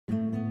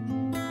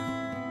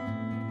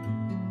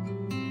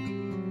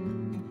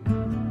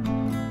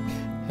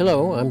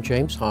Hello, I'm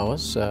James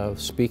Hollis,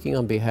 speaking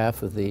on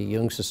behalf of the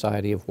Jung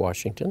Society of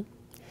Washington.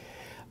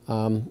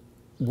 One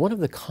of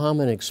the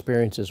common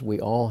experiences we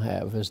all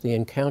have is the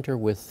encounter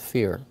with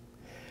fear.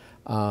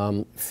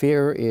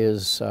 Fear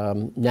is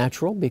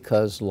natural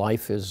because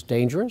life is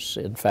dangerous.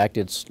 In fact,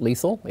 it's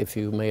lethal, if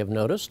you may have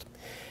noticed.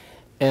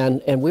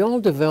 And we all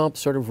develop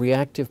sort of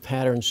reactive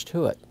patterns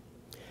to it.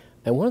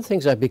 And one of the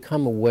things I've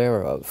become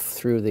aware of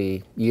through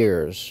the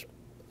years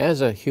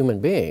as a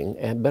human being,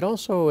 but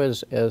also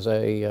as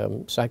a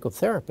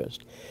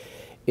psychotherapist,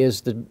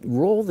 is the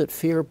role that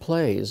fear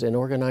plays in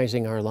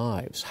organizing our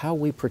lives, how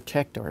we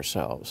protect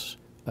ourselves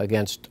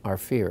against our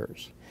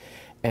fears.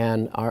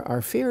 And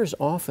our fears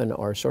often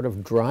are sort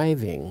of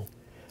driving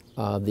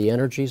the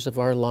energies of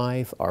our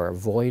life, our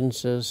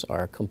avoidances,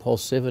 our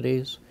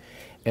compulsivities.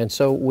 And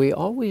so we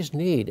always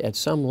need, at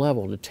some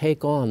level, to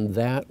take on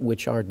that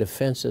which our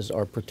defenses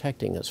are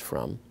protecting us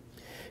from.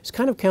 It's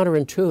kind of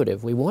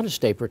counterintuitive. We want to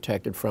stay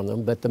protected from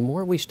them, but the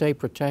more we stay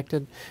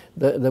protected,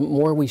 the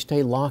more we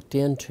stay locked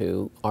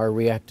into our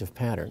reactive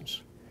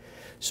patterns.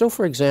 So,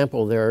 for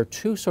example, there are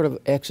two sort of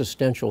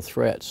existential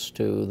threats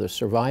to the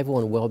survival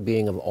and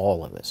well-being of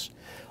all of us: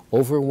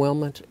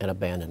 overwhelmment and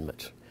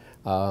abandonment.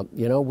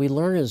 We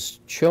learn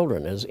as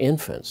children, as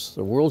infants,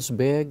 the world's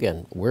big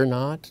and we're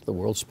not, the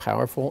world's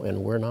powerful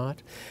and we're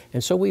not.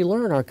 And so we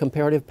learn our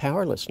comparative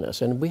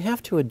powerlessness, and we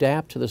have to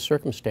adapt to the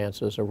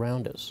circumstances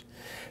around us.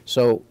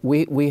 So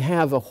we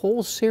have a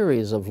whole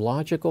series of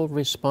logical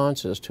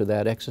responses to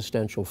that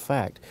existential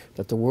fact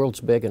that the world's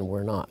big and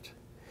we're not.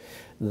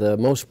 The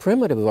most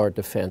primitive of our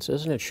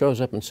defenses, and it shows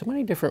up in so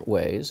many different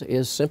ways,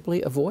 is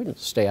simply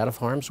avoidance. Stay out of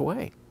harm's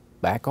way.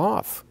 Back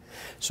off.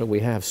 So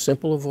we have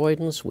simple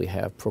avoidance, we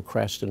have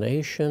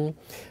procrastination,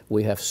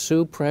 we have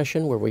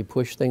suppression, where we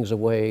push things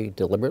away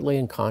deliberately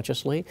and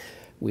consciously.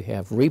 We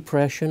have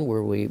repression,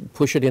 where we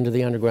push it into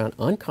the underground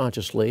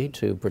unconsciously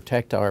to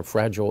protect our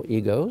fragile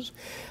egos.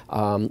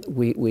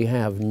 We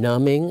have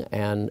numbing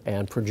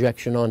and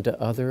projection onto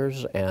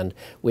others, and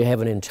we have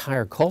an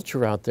entire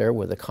culture out there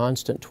with a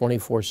constant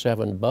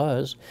 24/7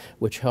 buzz,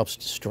 which helps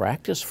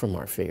distract us from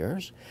our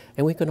fears.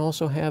 And we can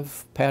also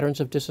have patterns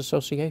of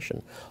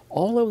disassociation.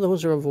 All of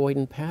those are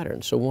avoidant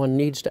patterns, so one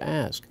needs to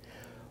ask,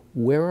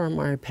 where are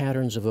my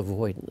patterns of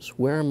avoidance?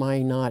 Where am I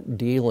not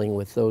dealing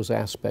with those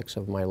aspects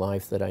of my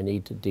life that I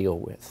need to deal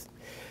with?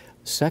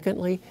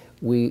 Secondly,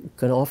 we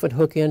can often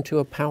hook into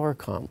a power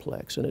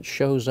complex, and it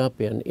shows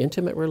up in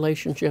intimate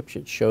relationships,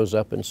 it shows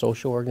up in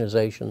social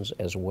organizations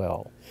as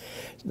well.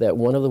 That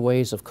one of the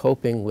ways of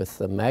coping with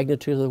the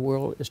magnitude of the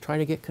world is trying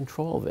to get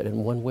control of it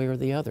in one way or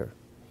the other.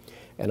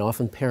 And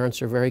often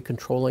parents are very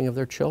controlling of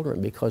their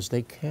children because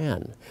they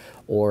can.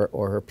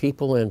 Or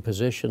people in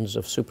positions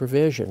of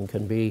supervision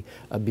can be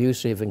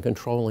abusive and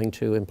controlling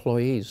to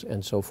employees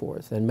and so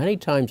forth. And many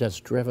times that's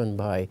driven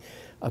by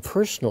a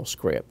personal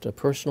script, a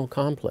personal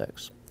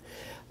complex.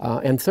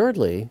 And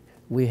thirdly,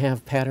 we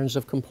have patterns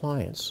of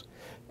compliance.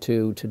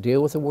 To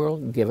deal with the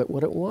world, give it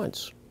what it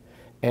wants.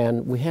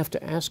 And we have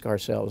to ask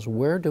ourselves,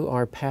 where do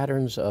our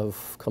patterns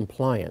of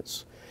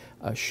compliance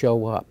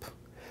show up?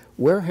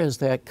 Where has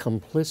that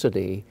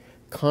complicity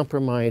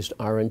compromised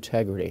our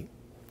integrity,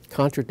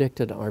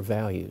 contradicted our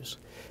values?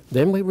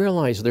 Then we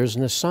realize there's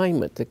an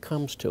assignment that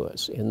comes to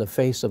us in the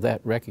face of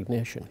that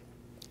recognition.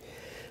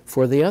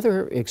 For the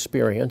other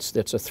experience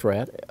that's a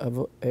threat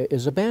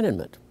is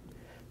abandonment.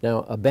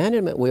 Now,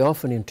 abandonment we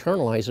often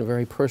internalize in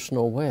very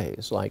personal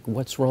ways, like,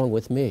 what's wrong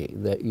with me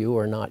that you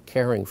are not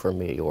caring for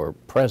me or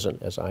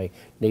present as I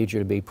need you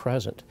to be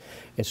present?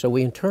 And so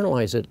we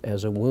internalize it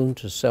as a wound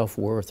to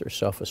self-worth or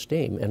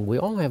self-esteem, and we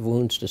all have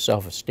wounds to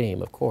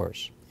self-esteem, of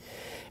course.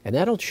 And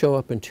that'll show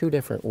up in two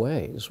different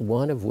ways,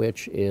 one of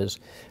which is,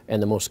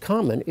 and the most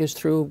common, is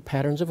through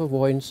patterns of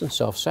avoidance and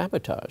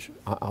self-sabotage.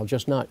 I'll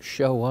just not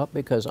show up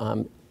because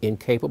I'm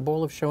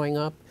incapable of showing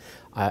up.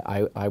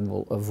 I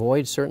will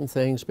avoid certain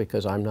things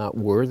because I'm not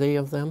worthy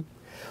of them.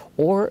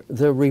 Or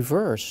the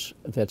reverse,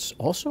 that's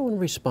also in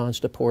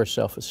response to poor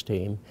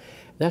self-esteem,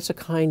 that's a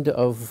kind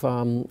of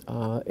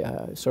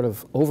sort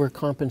of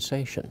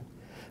overcompensation,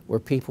 where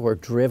people are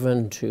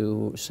driven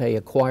to, say,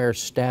 acquire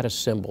status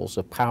symbols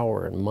of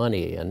power and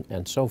money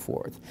and so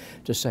forth,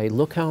 to say,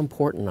 look how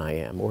important I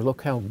am, or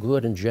look how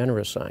good and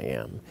generous I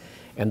am.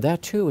 And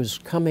that too is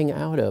coming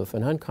out of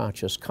an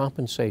unconscious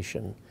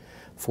compensation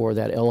for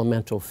that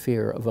elemental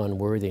fear of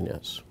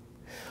unworthiness.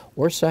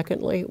 Or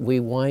secondly,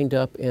 we wind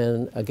up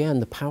in, again,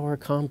 the power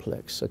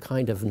complex, a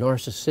kind of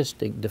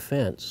narcissistic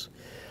defense.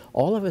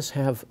 All of us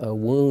have a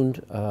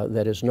wound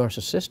that is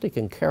narcissistic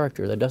in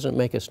character that doesn't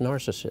make us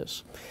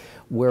narcissists,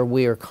 where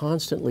we are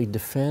constantly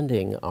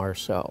defending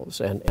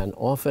ourselves and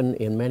often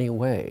in many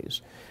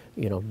ways,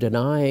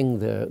 denying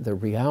the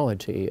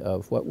reality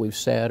of what we've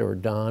said or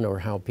done or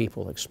how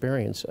people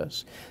experience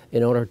us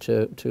in order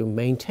to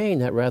maintain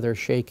that rather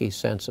shaky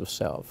sense of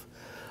self.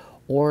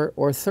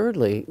 Or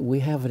thirdly, we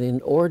have an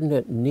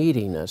inordinate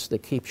neediness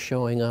that keeps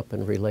showing up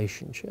in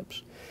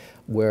relationships,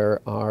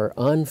 where our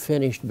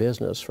unfinished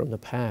business from the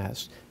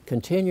past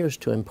continues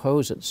to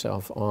impose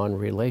itself on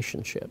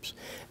relationships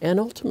and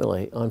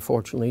ultimately,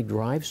 unfortunately,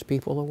 drives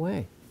people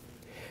away.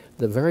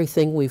 The very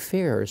thing we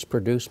fear is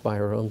produced by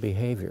our own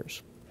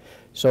behaviors.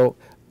 So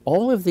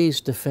all of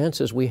these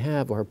defenses we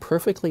have are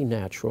perfectly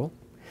natural.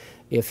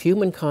 If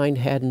humankind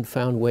hadn't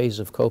found ways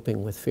of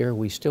coping with fear,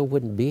 we still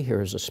wouldn't be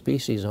here as a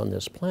species on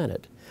this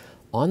planet.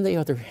 On the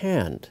other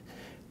hand,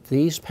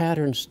 these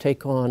patterns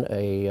take on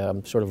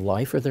a sort of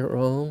life of their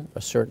own,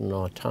 a certain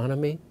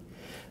autonomy.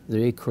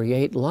 They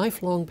create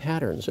lifelong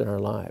patterns in our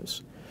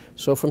lives.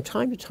 So from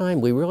time to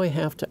time, we really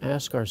have to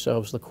ask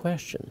ourselves the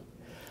question,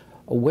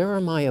 where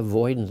are my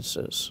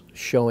avoidances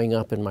showing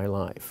up in my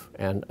life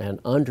and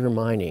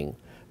undermining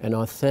an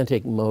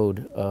authentic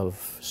mode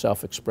of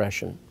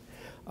self-expression?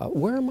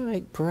 Where am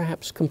I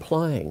perhaps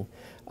complying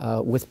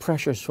with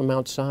pressures from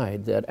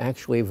outside that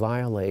actually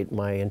violate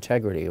my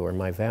integrity or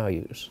my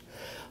values?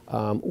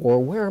 Or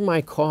where am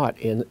I caught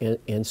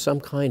in some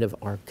kind of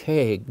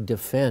archaic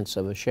defense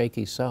of a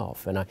shaky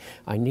self, and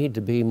I need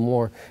to be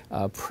more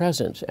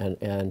present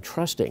and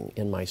trusting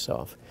in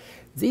myself?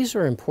 These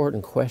are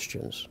important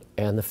questions,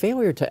 and the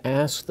failure to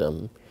ask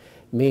them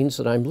means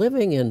that I'm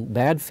living in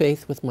bad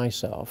faith with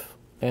myself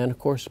and, of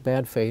course,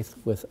 bad faith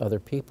with other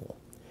people.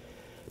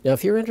 Now,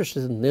 if you're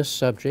interested in this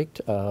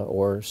subject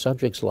or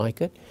subjects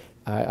like it,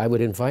 I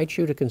would invite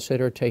you to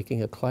consider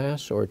taking a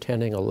class or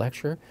attending a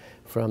lecture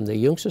from the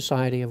Jung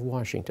Society of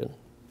Washington.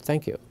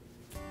 Thank you.